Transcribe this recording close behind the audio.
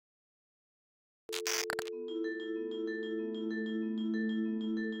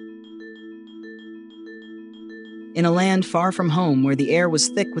In a land far from home where the air was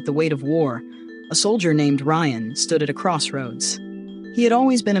thick with the weight of war, a soldier named Ryan stood at a crossroads. He had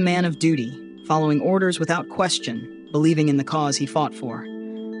always been a man of duty, following orders without question, believing in the cause he fought for.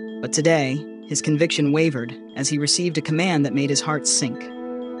 But today, his conviction wavered as he received a command that made his heart sink.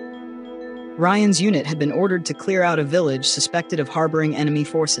 Ryan's unit had been ordered to clear out a village suspected of harboring enemy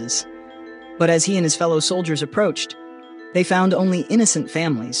forces. But as he and his fellow soldiers approached, they found only innocent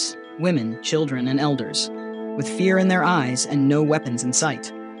families, women, children, and elders, with fear in their eyes and no weapons in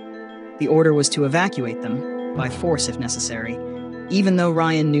sight. The order was to evacuate them, by force if necessary, even though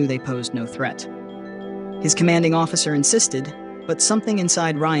Ryan knew they posed no threat. His commanding officer insisted, but something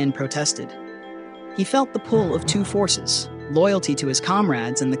inside Ryan protested. He felt the pull of two forces, loyalty to his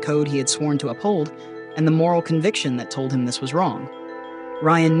comrades and the code he had sworn to uphold, and the moral conviction that told him this was wrong.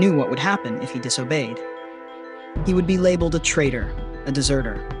 Ryan knew what would happen if he disobeyed. He would be labeled a traitor, a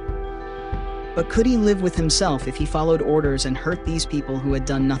deserter. But could he live with himself if he followed orders and hurt these people who had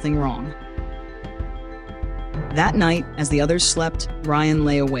done nothing wrong? That night, as the others slept, Ryan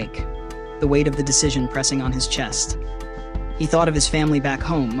lay awake, the weight of the decision pressing on his chest. He thought of his family back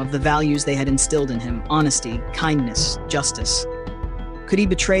home, of the values they had instilled in him: honesty, kindness, justice. Could he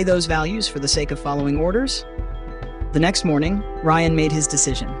betray those values for the sake of following orders? The next morning, Ryan made his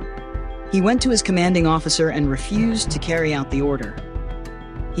decision. He went to his commanding officer and refused to carry out the order.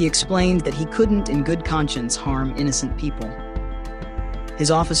 He explained that he couldn't, in good conscience, harm innocent people.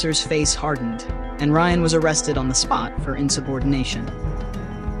 His officer's face hardened, and Ryan was arrested on the spot for insubordination.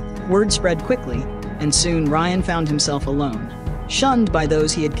 Word spread quickly, and soon Ryan found himself alone, shunned by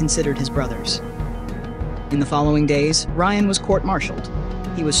those he had considered his brothers. In the following days, Ryan was court-martialed.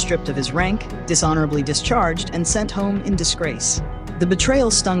 He was stripped of his rank, dishonorably discharged, and sent home in disgrace. The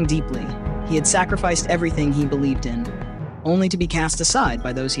betrayal stung deeply. He had sacrificed everything he believed in, only to be cast aside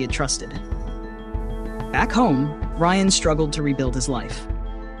by those he had trusted. Back home, Ryan struggled to rebuild his life.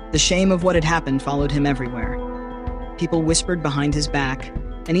 The shame of what had happened followed him everywhere. People whispered behind his back,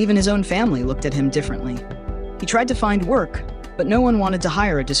 and even his own family looked at him differently. He tried to find work, but no one wanted to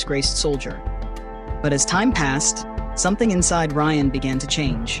hire a disgraced soldier. But as time passed, something inside Ryan began to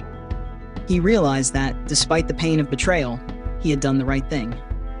change. He realized that, despite the pain of betrayal, he had done the right thing.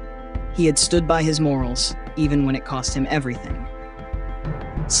 He had stood by his morals, even when it cost him everything.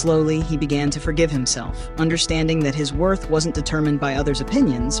 Slowly, he began to forgive himself, understanding that his worth wasn't determined by others'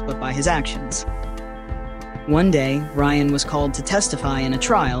 opinions, but by his actions. One day, Ryan was called to testify in a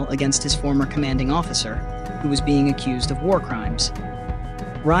trial against his former commanding officer, who was being accused of war crimes.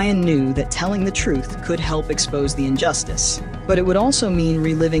 Ryan knew that telling the truth could help expose the injustice, but it would also mean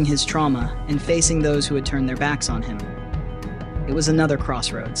reliving his trauma and facing those who had turned their backs on him. It was another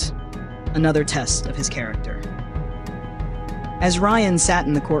crossroads, another test of his character. As Ryan sat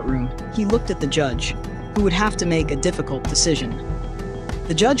in the courtroom, he looked at the judge, who would have to make a difficult decision.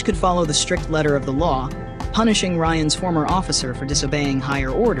 The judge could follow the strict letter of the law, punishing Ryan's former officer for disobeying higher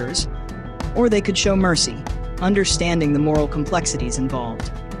orders, or they could show mercy, understanding the moral complexities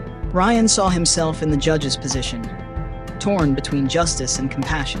involved. Ryan saw himself in the judge's position, torn between justice and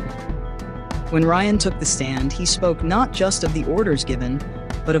compassion. When Ryan took the stand, he spoke not just of the orders given,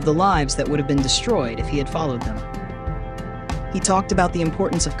 but of the lives that would have been destroyed if he had followed them. He talked about the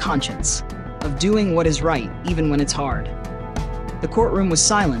importance of conscience, of doing what is right even when it's hard. The courtroom was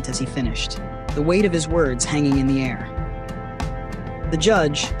silent as he finished, the weight of his words hanging in the air. The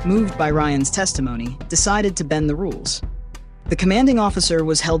judge, moved by Ryan's testimony, decided to bend the rules. The commanding officer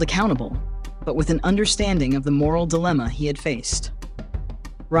was held accountable, but with an understanding of the moral dilemma he had faced.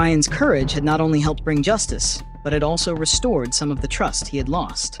 Ryan's courage had not only helped bring justice, but it also restored some of the trust he had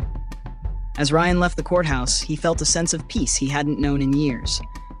lost. As Ryan left the courthouse, he felt a sense of peace he hadn't known in years.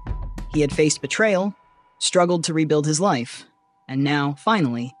 He had faced betrayal, struggled to rebuild his life, and now,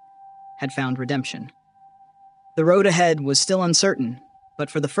 finally, had found redemption. The road ahead was still uncertain, but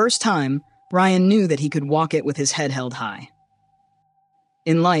for the first time, Ryan knew that he could walk it with his head held high.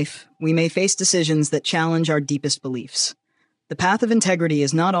 In life, we may face decisions that challenge our deepest beliefs. The path of integrity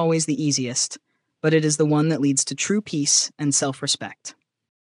is not always the easiest, but it is the one that leads to true peace and self-respect.